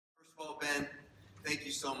thank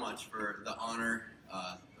you so much for the honor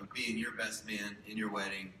of being your best man in your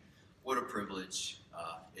wedding. What a privilege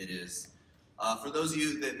it is. For those of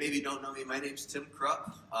you that maybe don't know me, my name's Tim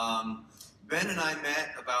Krupp. Ben and I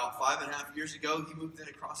met about 5.5 years ago. He moved in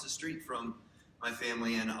across the street from my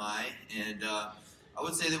family and I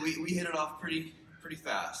would say that we hit it off pretty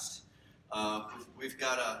fast. We've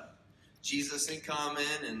got a Jesus in common,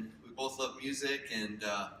 and we both love music, and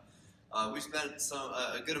we've spent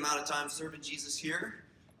a good amount of time serving Jesus here.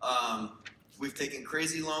 We've taken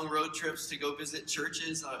crazy long road trips to go visit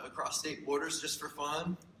churches across state borders just for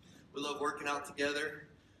fun. We love working out together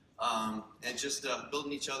and just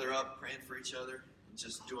building each other up, praying for each other, and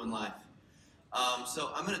just doing life.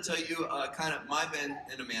 So I'm going to tell you kind of my Ben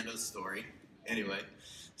and Amanda's story. Anyway,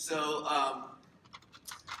 so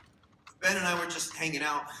Ben and I were just hanging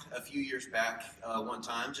out a few years back one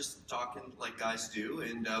time, just talking like guys do,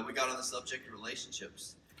 and we got on the subject of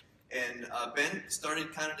relationships. And Ben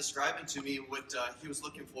started kind of describing to me what he was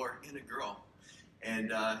looking for in a girl.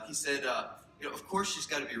 And he said, of course she's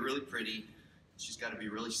got to be really pretty. She's got to be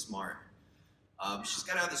really smart. She's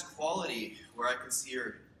got to have this quality where I can see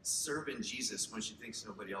her serving Jesus when she thinks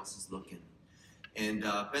nobody else is looking. And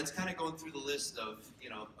Ben's kind of going through the list of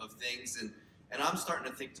things, and I'm starting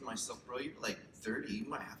to think to myself, bro, you're like 30, you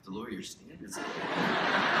might have to lower your standards.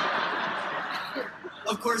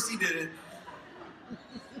 Of course he didn't.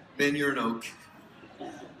 Ben, you're an oak.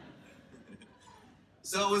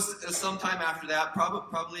 So it was sometime after that,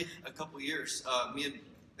 probably a couple years, me and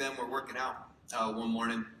Ben were working out one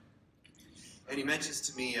morning, and he mentions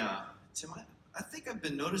to me, Tim, I think I've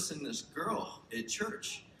been noticing this girl at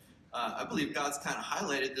church. I believe God's kind of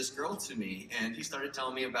highlighted this girl to me, and he started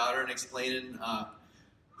telling me about her and explaining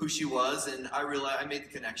who she was, and I realized I made the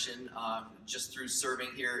connection just through serving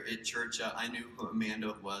here at church. I knew who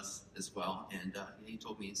Amanda was as well, and he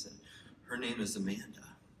told me, he said, her name is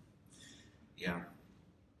Amanda. Yeah.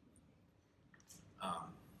 I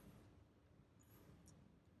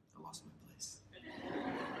lost my place.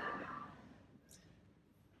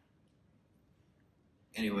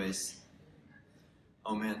 Anyways.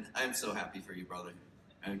 Oh man, I'm so happy for you, brother.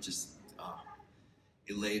 I'm just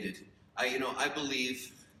elated. I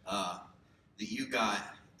believe that you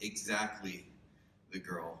got exactly the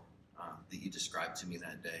girl that you described to me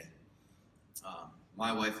that day.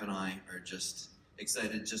 My wife and I are just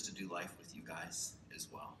excited just to do life with you guys as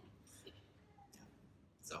well. Yeah.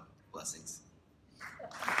 So, blessings.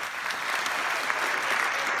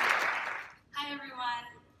 Hi, everyone.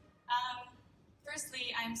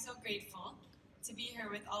 Firstly, I'm so grateful to be here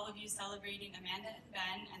with all of you celebrating Amanda and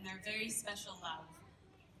Ben and their very special love.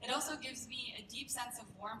 It also gives me a deep sense of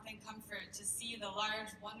warmth and comfort to see the large,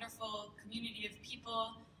 wonderful community of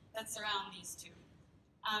people that surround these two.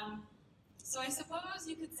 So I suppose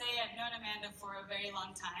you could say I've known Amanda for a very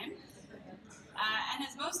long time. And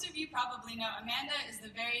as most of you probably know, Amanda is the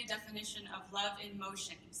very definition of love in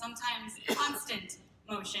motion, sometimes constant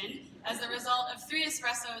motion, as a result of 3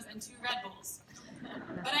 espressos and 2 Red Bulls.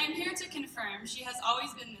 But I am here to confirm she has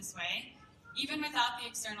always been this way, even without the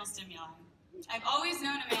external stimuli. I've always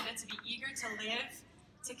known Amanda to be eager to live,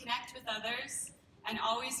 to connect with others, and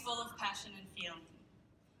always full of passion and feeling.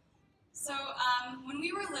 So when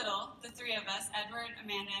we were little, the 3 of us, Edward,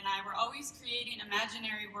 Amanda, and I, were always creating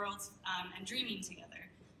imaginary worlds and dreaming together.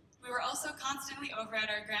 We were also constantly over at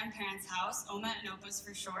our grandparents' house, Oma and Opa's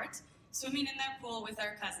for short, swimming in their pool with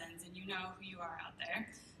our cousins, and you know who you are out there.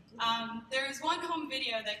 There is one home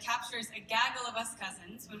video that captures a gaggle of us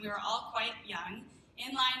cousins when we were all quite young,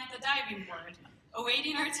 in line at the diving board,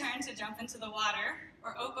 awaiting our turn to jump into the water,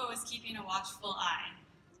 where Opa was keeping a watchful eye.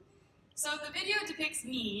 So the video depicts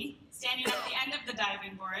me standing at the end of the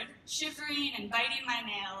diving board, shivering and biting my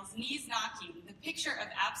nails, knees knocking, the picture of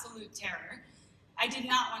absolute terror. I did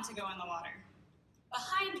not want to go in the water.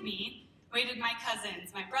 Behind me waited my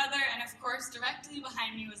cousins, my brother, and of course, directly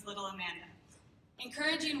behind me was little Amanda.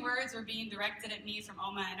 Encouraging words were being directed at me from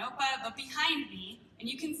Oma and Opa, but behind me, and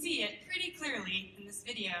you can see it pretty clearly in this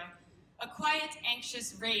video, a quiet,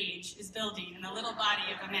 anxious rage is building in the little body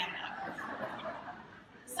of Amanda.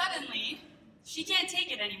 Suddenly, she can't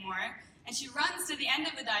take it anymore, and she runs to the end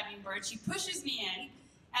of the diving board, she pushes me in,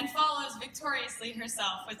 and follows victoriously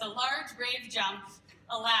herself with a large, brave jump,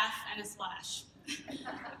 a laugh, and a splash.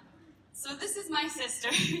 So this is my sister,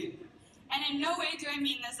 and in no way do I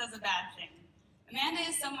mean this as a bad thing. Amanda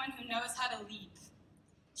is someone who knows how to leap.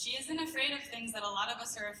 She isn't afraid of things that a lot of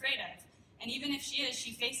us are afraid of, and even if she is,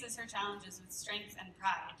 she faces her challenges with strength and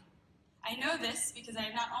pride. I know this because I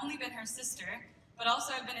have not only been her sister, but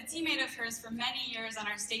also I've been a teammate of hers for many years on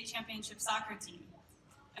our state championship soccer team.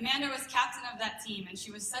 Amanda was captain of that team, and she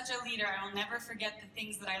was such a leader, I will never forget the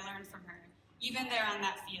things that I learned from her, even there on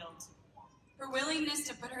that field. Her willingness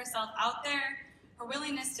to put herself out there, her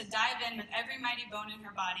willingness to dive in with every mighty bone in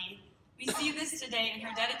her body. We see this today in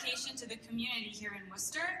her dedication to the community here in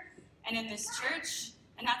Worcester and in this church,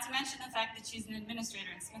 and not to mention the fact that she's an administrator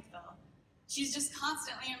in Smithville. She's just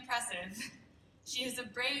constantly impressive. She is a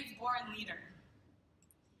brave-born leader.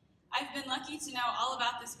 I've been lucky to know all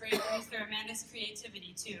about this bravery through Amanda's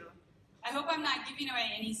creativity, too. I hope I'm not giving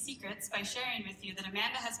away any secrets by sharing with you that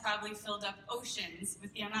Amanda has probably filled up oceans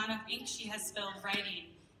with the amount of ink she has spilled writing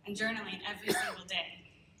and journaling every single day.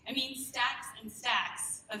 I mean, stacks and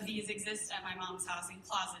stacks of these exist at my mom's house in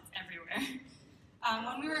closets everywhere.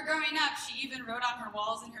 When we were growing up, she even wrote on her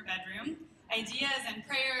walls in her bedroom ideas and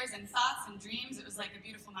prayers and thoughts and dreams. It was like a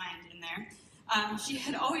beautiful mind in there. She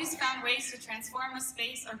had always found ways to transform a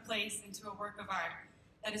space or place into a work of art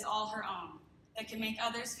that is all her own, that can make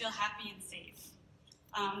others feel happy and safe.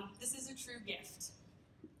 This is a true gift.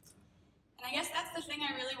 And I guess that's the thing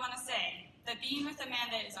I really want to say, that being with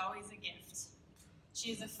Amanda is always a gift.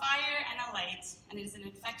 She is a fire and a light, and it is an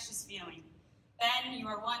infectious feeling. Ben, you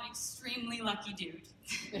are one extremely lucky dude.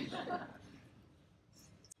 And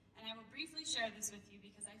I will briefly share this with you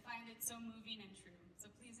because I find it so moving and true, so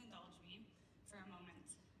please indulge me for a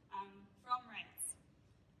moment. Fromm writes,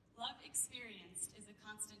 "Love experienced is a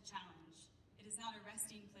constant challenge. It is not a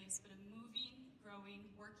resting place, but a moving, growing,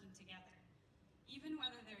 working together. Even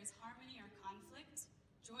whether there is harmony or conflict,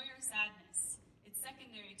 joy or sadness, it's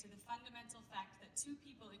secondary to the fundamental fact that two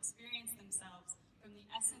people experience themselves from the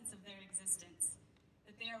essence of their existence,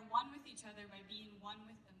 that they are one with each other by being one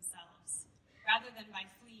with themselves, rather than by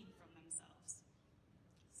fleeing from themselves."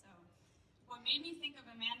 So, what made me think of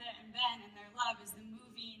Amanda and Ben and their love is the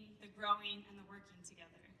moving, the growing, and the working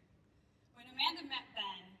together. When Amanda met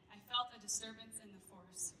Ben, I felt a disturbance in the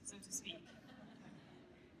force, so to speak.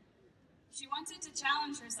 She wanted to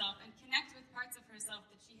challenge herself and connect with parts of herself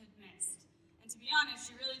that she had missed. And to be honest,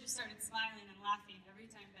 she really just started smiling and laughing every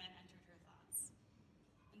time Ben entered her thoughts.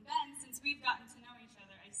 And Ben, since we've gotten to know each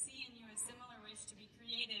other, I see in you a similar wish to be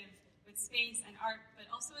creative with space and art, but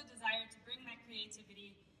also a desire to bring that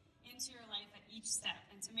creativity into your life at each step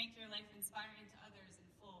and to make your life inspiring to others in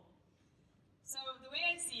full. So the way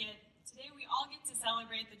I see it, today we all get to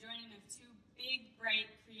celebrate the joining of two big, bright,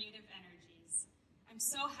 creative energies. I'm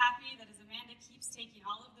so happy that as Amanda keeps taking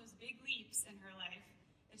all of those big leaps in her life,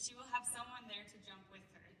 that she will have someone there to jump with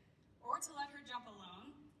her, or to let her jump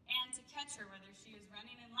alone, and to catch her whether she is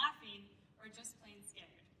running and laughing or just plain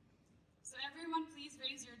scared. So everyone please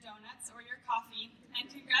raise your donuts or your